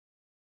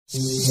My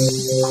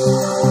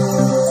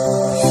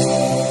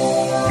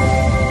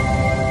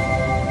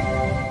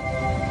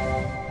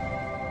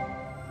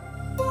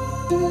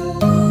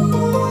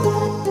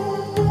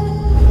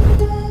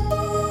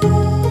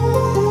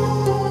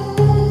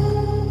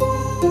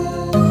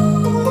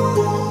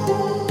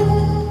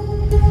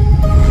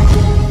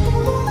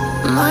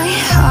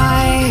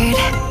heart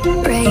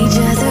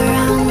rages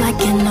around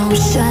like an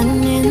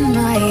ocean in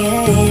my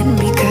head,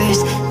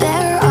 because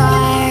there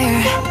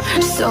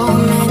are so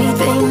many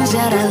things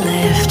that I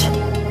left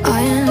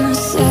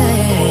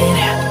unsaid.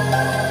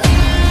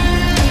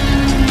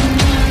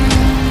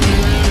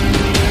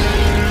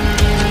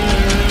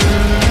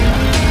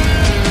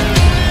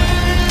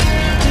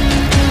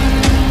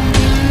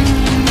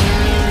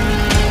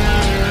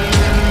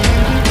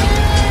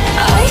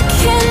 I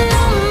can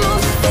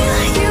almost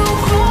feel you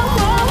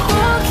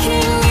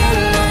walking in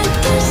the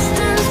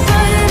distance,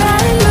 but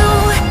I know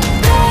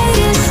that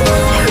it's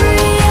not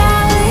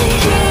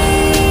reality.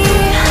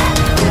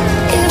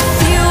 If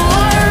you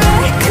are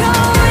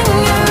echoing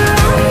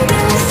around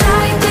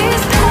inside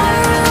these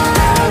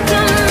parallel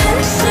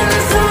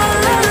dimensions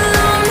all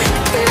alone,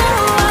 now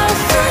I'll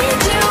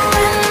find you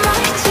in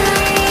my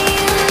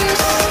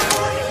dreams.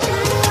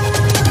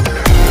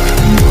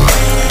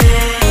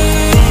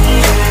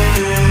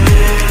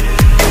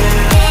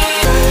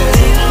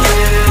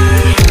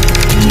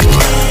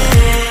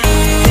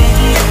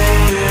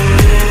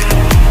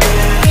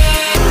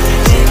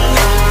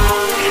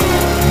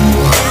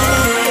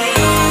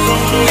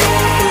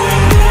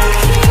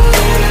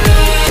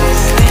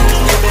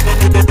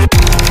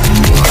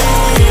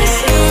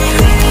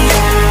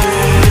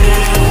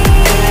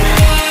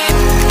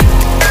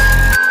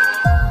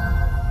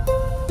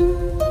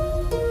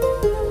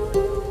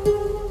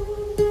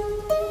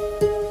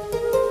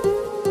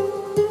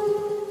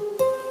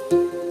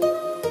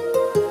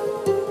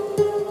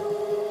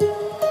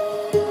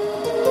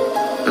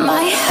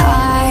 My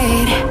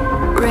heart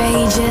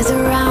rages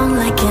around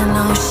like an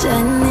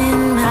ocean in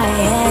my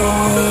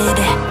head.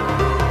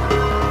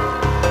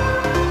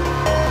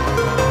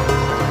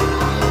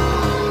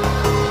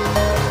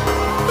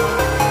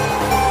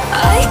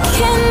 I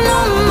can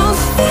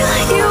almost feel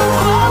you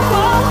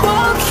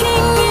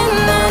walking in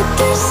the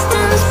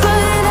distance,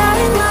 but I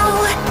know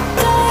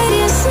that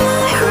it's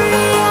not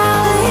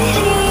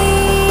reality.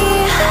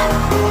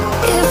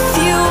 If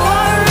you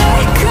are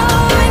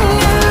echoing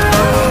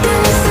around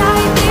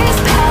inside these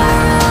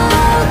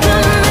parallel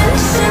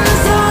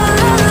dimensions all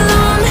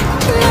alone,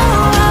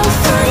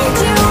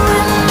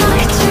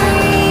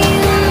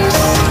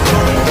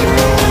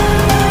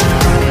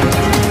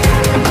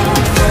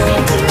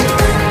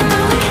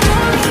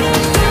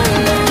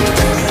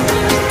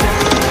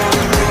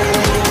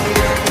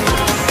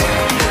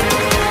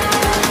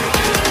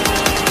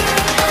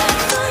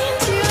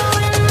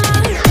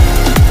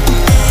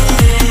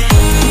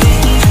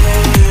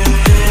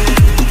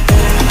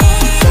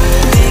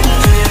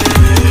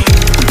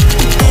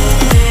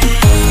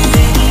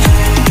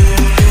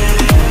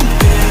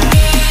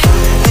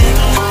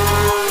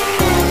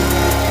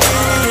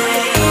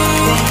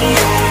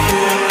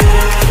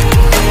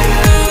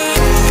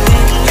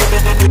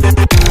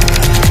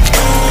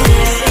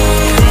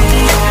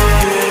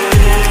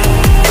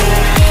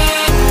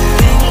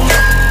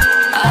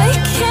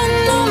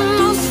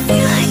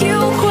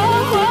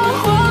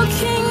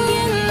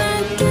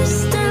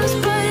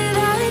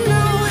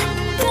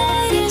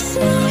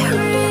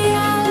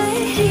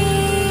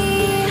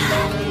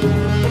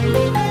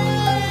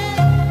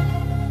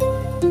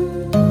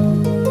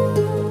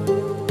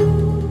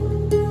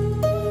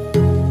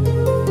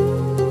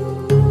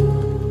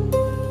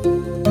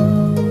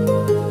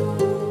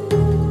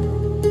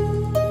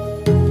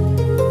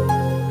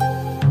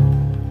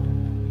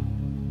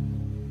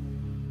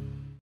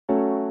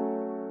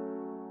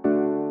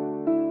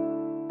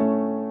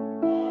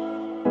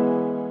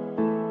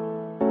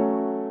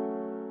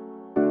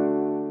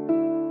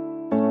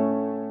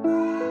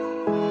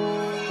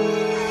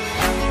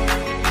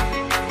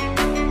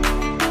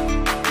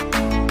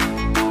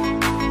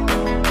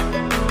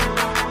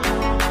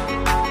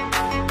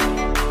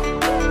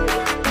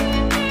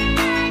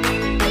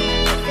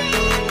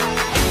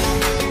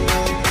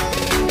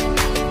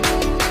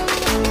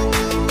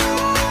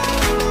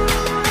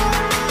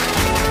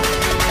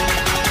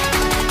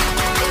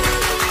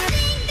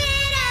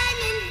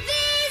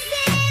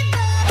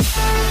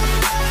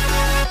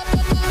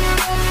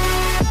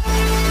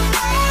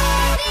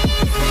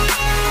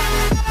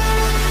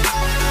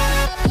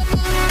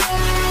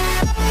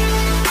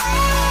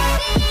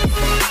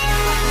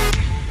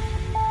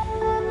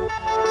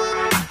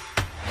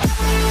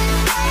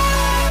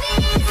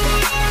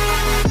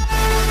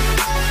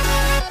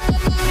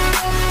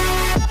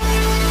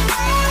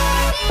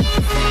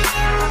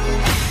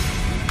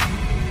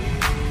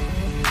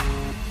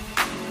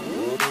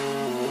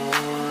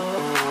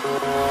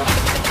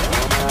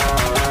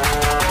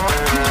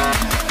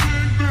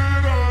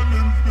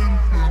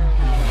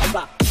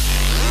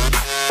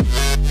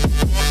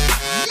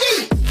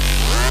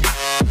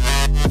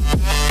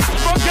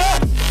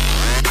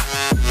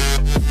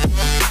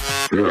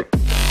 Yeah.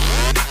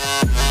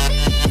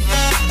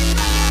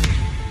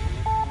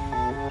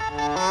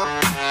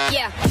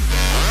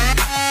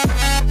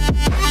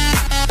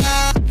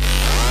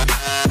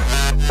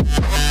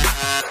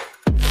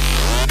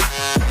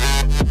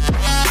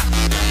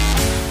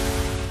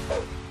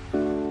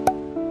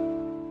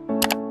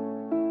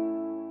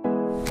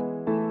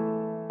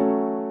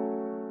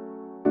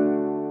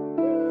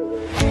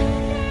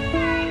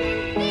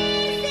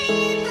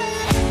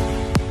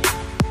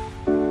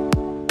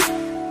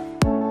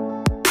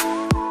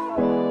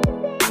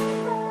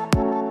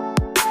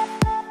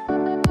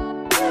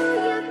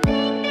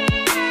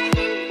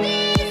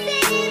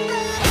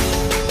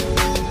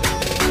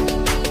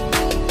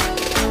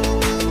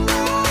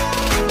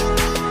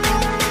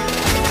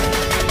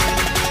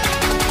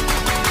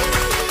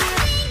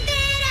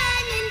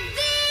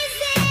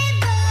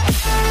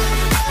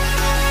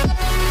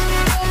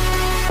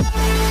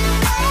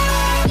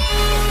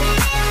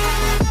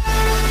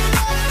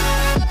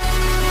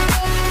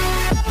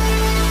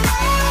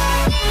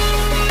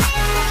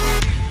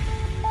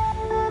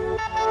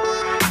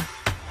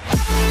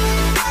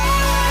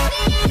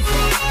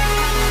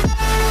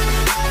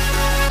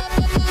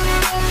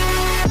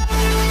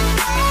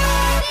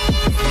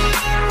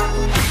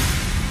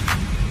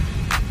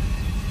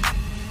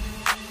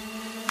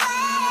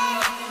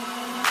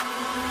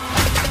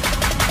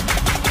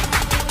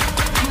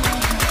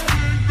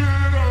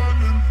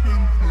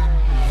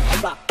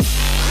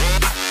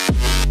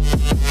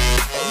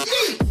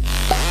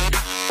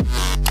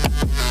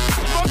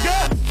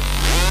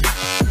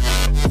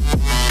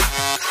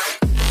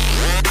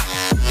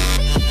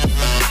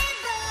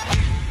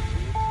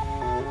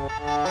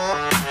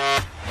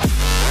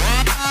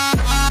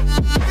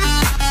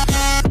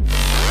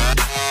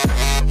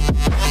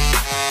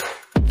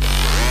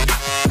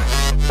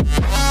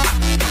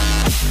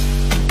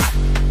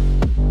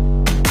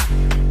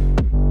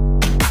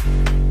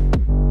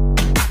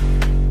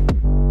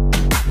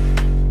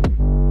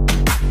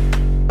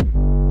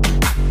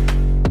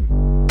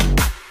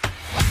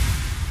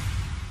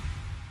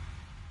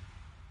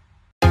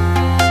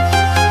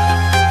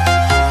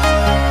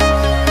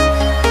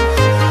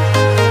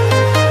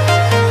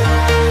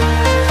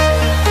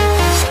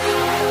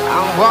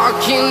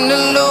 Walking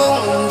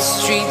alone, the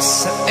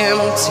streets are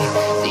empty.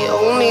 The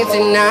only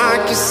thing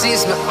I can see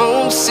is my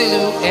own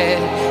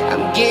silhouette.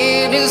 I'm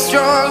getting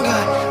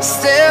stronger,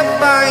 step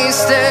by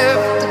step.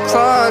 The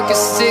clock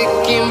is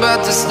ticking,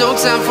 but there's no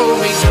time for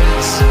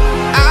regrets.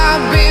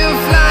 I've been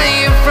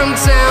flying from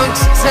town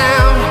to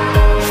town,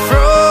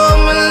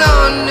 from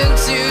London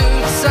to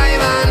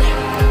Taiwan.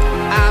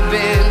 I've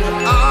been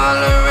all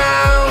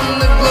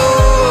around the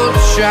globe,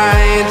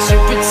 trying to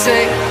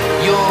protect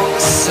your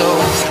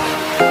soul.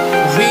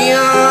 We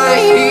are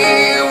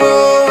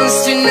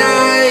heroes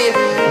tonight.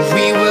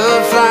 We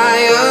will fly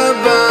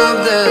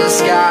above the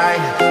sky.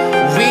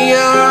 We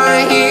are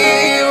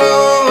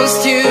heroes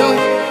tonight.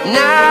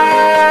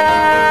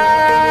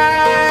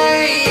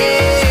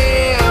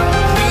 Yeah.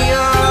 We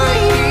are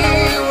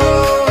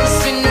heroes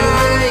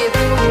tonight.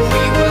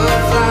 We will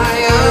fly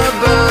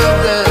above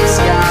the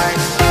sky.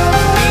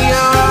 We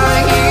are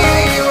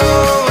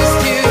heroes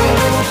tonight.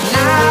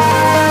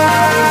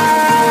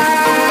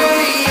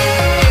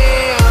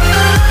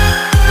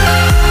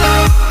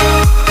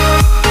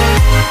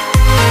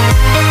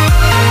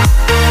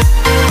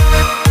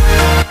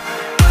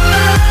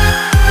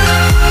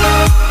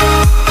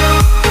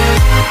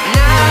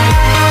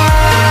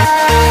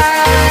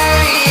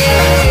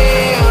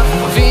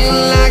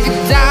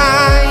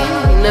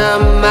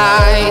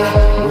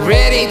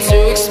 Ready to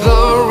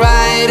explore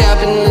right up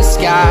in the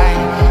sky.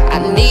 I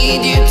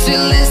need you to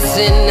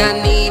listen,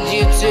 I need